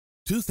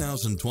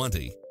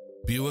2020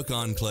 Buick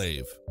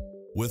Enclave.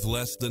 With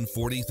less than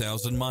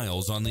 40,000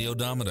 miles on the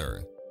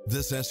odometer,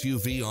 this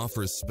SUV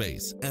offers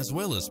space as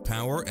well as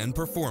power and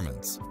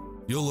performance.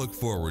 You'll look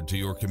forward to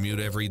your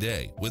commute every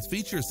day with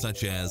features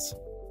such as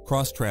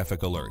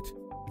cross-traffic alert,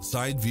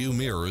 side view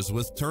mirrors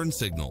with turn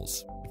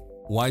signals,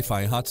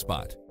 Wi-Fi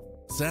hotspot,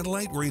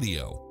 satellite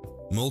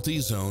radio,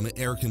 multi-zone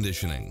air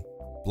conditioning,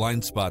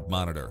 blind spot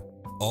monitor,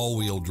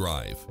 all-wheel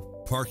drive,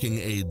 parking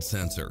aid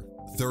sensor,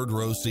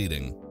 third-row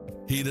seating,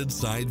 heated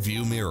side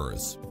view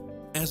mirrors.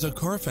 As a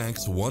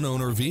Carfax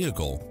one-owner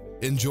vehicle,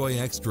 enjoy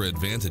extra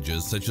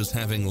advantages such as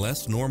having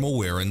less normal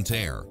wear and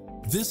tear.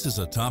 This is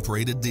a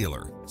top-rated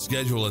dealer.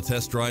 Schedule a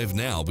test drive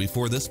now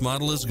before this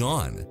model is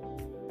gone.